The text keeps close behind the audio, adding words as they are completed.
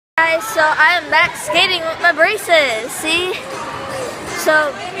guys, so I am back skating with my braces, see?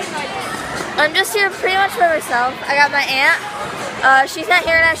 So, I'm just here pretty much by myself. I got my aunt. She's not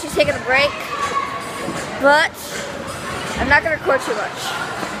here now, she's taking a break. But, I'm not going to record too much.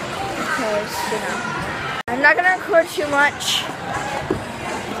 Because, you know, I'm not going to record too much.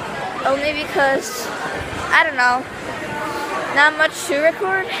 Only because, I don't know, not much to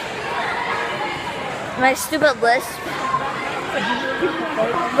record. My stupid lisp.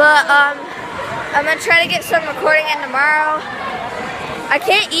 But I'm gonna try to get some recording in tomorrow. I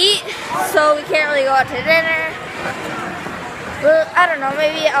can't eat, so we can't really go out to dinner. Well, I don't know,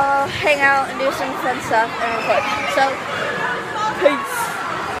 maybe I'll hang out and do some fun stuff and record. So, peace.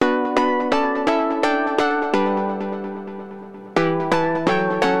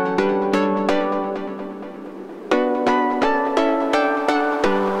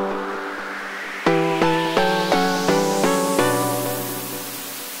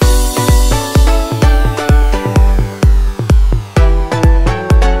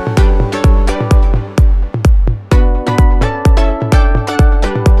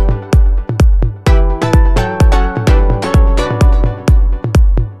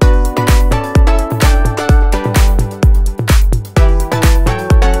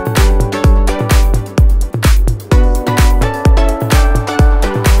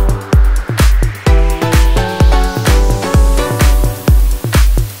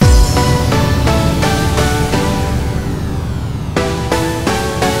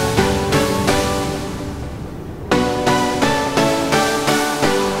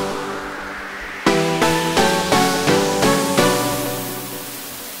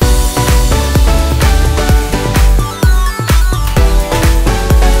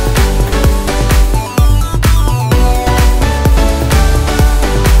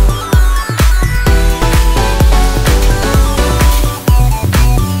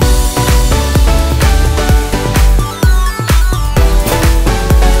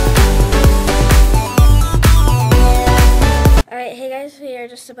 We are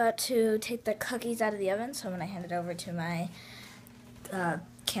just about to take the cookies out of the oven, so I'm going to hand it over to my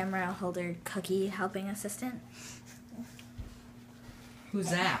camera holder cookie helping assistant. Who's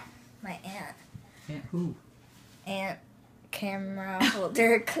that? My aunt. Aunt who? Aunt camera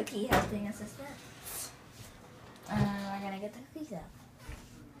holder cookie helping assistant. We're going to get the cookies out.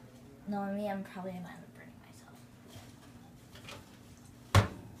 Knowing me, I'm probably going to end up burning myself.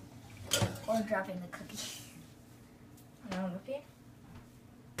 Or dropping the cookie. Up here.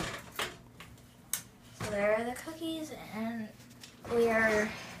 So there are the cookies, and we are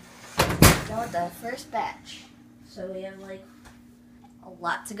done with the first batch. So we have like a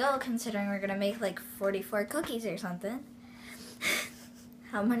lot to go, considering we're gonna make like 44 cookies or something.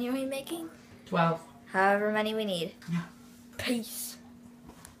 How many are we making? 12. However many we need. Yeah. Peace.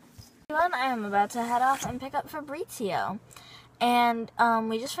 Everyone, I am about to head off and pick up Fabrizio. And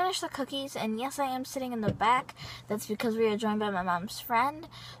we just finished the cookies, and yes, I am sitting in the back. That's because we are joined by my mom's friend.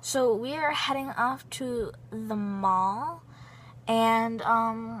 So we are heading off to the mall, and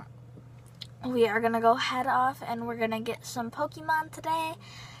we are gonna go head off, and we're gonna get some Pokemon today,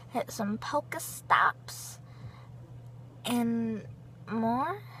 hit some Pokestops, and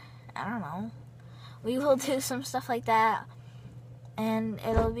more. I don't know. We will do some stuff like that, and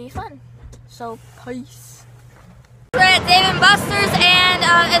it'll be fun. So peace. We're at Dave & Buster's, and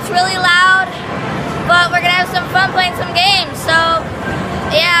it's really loud, but we're going to have some fun playing some games, so,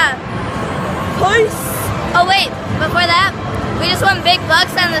 yeah. Peace! Oh, wait, before that, we just won big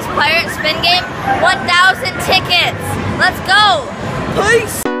bucks on this pirate spin game. 1,000 tickets! Let's go!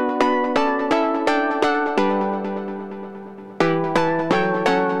 Peace!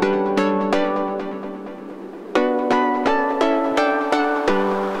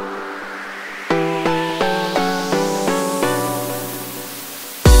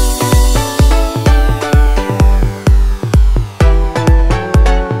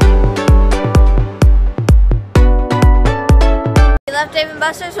 Dave &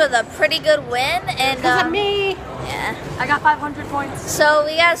 Buster's with a pretty good win, and because of me, yeah, I got 500 points. So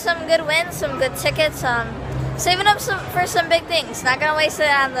we got some good wins, some good tickets. Saving up for some big things. Not gonna waste it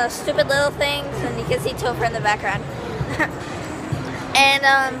on the stupid little things, and you can see Topher in the background. And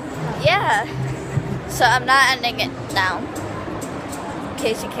yeah, so I'm not ending it now, in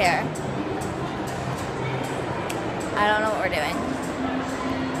case you care. I don't know what we're doing,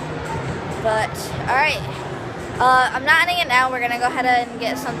 but all right. I'm not ending it now. We're going to go ahead and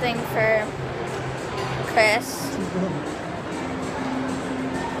get something for Chris.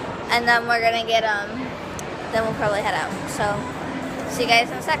 And then we're going to get, then we'll probably head out. So, see you guys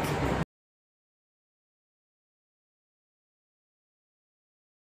in a sec.